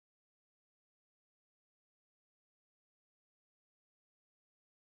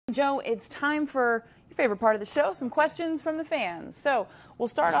Joe, it's time for your favorite part of the show, some questions from the fans. So we'll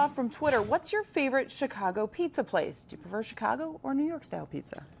start off from Twitter. What's your favorite Chicago pizza place? Do you prefer Chicago or New York style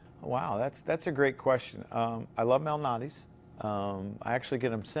pizza? Wow, that's a great question. I love Malnati's. I actually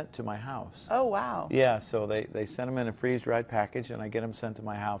get them sent to my house. Oh, wow. Yeah, so they send them in a freeze-dried package, and I get them sent to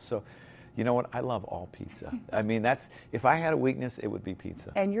my house. So, you know what? I love all pizza. I mean, if I had a weakness, it would be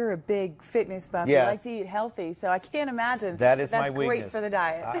pizza. And you're a big fitness buff. Yes. You like to eat healthy, so I can't imagine That's my weakness. Great for the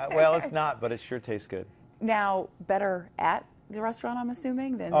diet. Well, it's not, but it sure tastes good. Now, better at the restaurant, I'm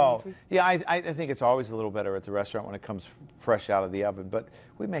assuming, than yeah, I think it's always a little better at the restaurant when it comes fresh out of the oven, but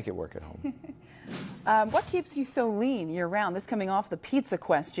we make it work at home. What keeps you so lean year-round? This coming off the pizza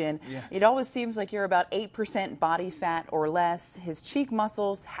question. Yeah. It always seems like you're about 8% body fat or less. His cheek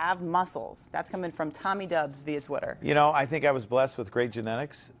muscles have muscles. That's coming from Tommy Dubs via Twitter. You know, I think I was blessed with great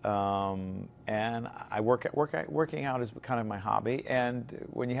genetics, and working out is kind of my hobby. And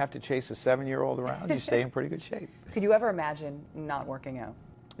when you have to chase a 7-year-old around, you stay in pretty good shape. Could you ever imagine not working out?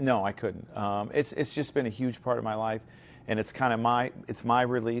 No, I couldn't. It's just been a huge part of my life. And it's kind of my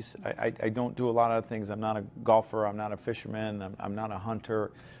release. I don't do a lot of things. I'm not a golfer. I'm not a fisherman. I'm not a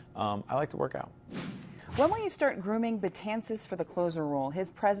hunter. I like to work out. When will you start grooming Betances for the closer role?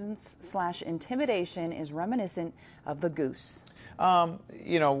 His presence/intimidation is reminiscent of the goose.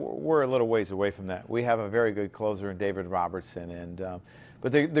 You know, we're a little ways away from that. We have a very good closer in David Robertson.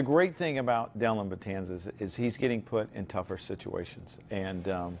 But the great thing about Dellin Betances is he's getting put in tougher situations. And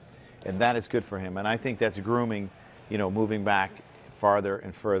that is good for him. And I think that's grooming, you know, moving back farther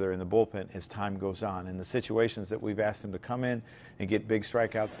and further in the bullpen as time goes on. And the situations that we've asked him to come in and get big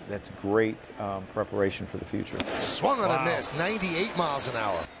strikeouts, that's great preparation for the future. Swung on a miss, 98 miles an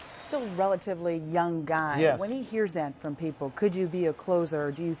hour. Still a relatively young guy. Yes. When he hears that from people, could you be a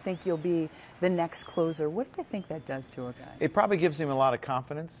closer? Do you think you'll be the next closer? What do you think that does to a guy? It probably gives him a lot of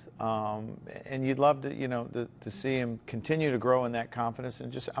confidence, and you'd love to, you know, to see him continue to grow in that confidence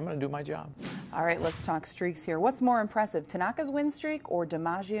and just, I'm going to do my job. All right, let's talk streaks here. What's more impressive, Tanaka's win streak or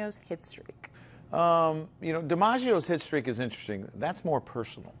DiMaggio's hit streak? You know, DiMaggio's hit streak is interesting. That's more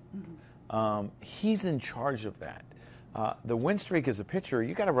personal. Mm-hmm. He's in charge of that. The win streak as a pitcher,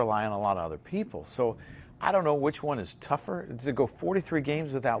 you got to rely on a lot of other people. So I don't know which one is tougher. To go 43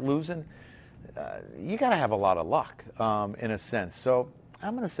 games without losing, you got to have a lot of luck in a sense. So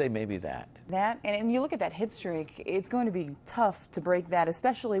I'm going to say maybe that. And you look at that hit streak, it's going to be tough to break that,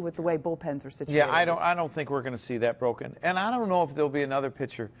 especially with the way bullpens are situated. Yeah, I don't think we're going to see that broken. And I don't know if there'll be another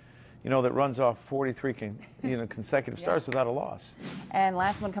pitcher, you know, that runs off 43 consecutive starts without a loss. And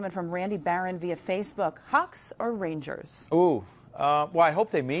last one coming from Randy Barron via Facebook. Hawks or Rangers? Ooh, well, I hope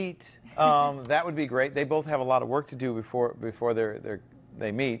they meet. That would be great. They both have a lot of work to do before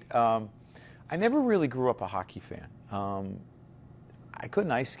they meet. I never really grew up a hockey fan. I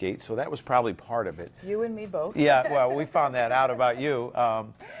couldn't ice skate, so that was probably part of it. You and me both. Yeah, well, we found that out about you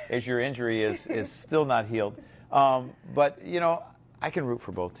as your injury is still not healed. But, you know, I can root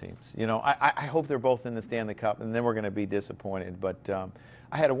for both teams. You know, I hope they're both in the Stanley Cup, and then we're going to be disappointed. But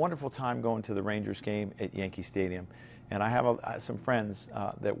I had a wonderful time going to the Rangers game at Yankee Stadium, and I have some friends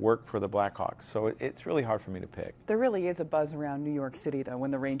that work for the Blackhawks, so it's really hard for me to pick. There really is a buzz around New York City, though,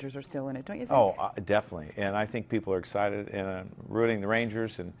 when the Rangers are still in it, don't you think? Oh, definitely. And I think people are excited and rooting the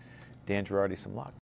Rangers, and Dan Girardi some luck.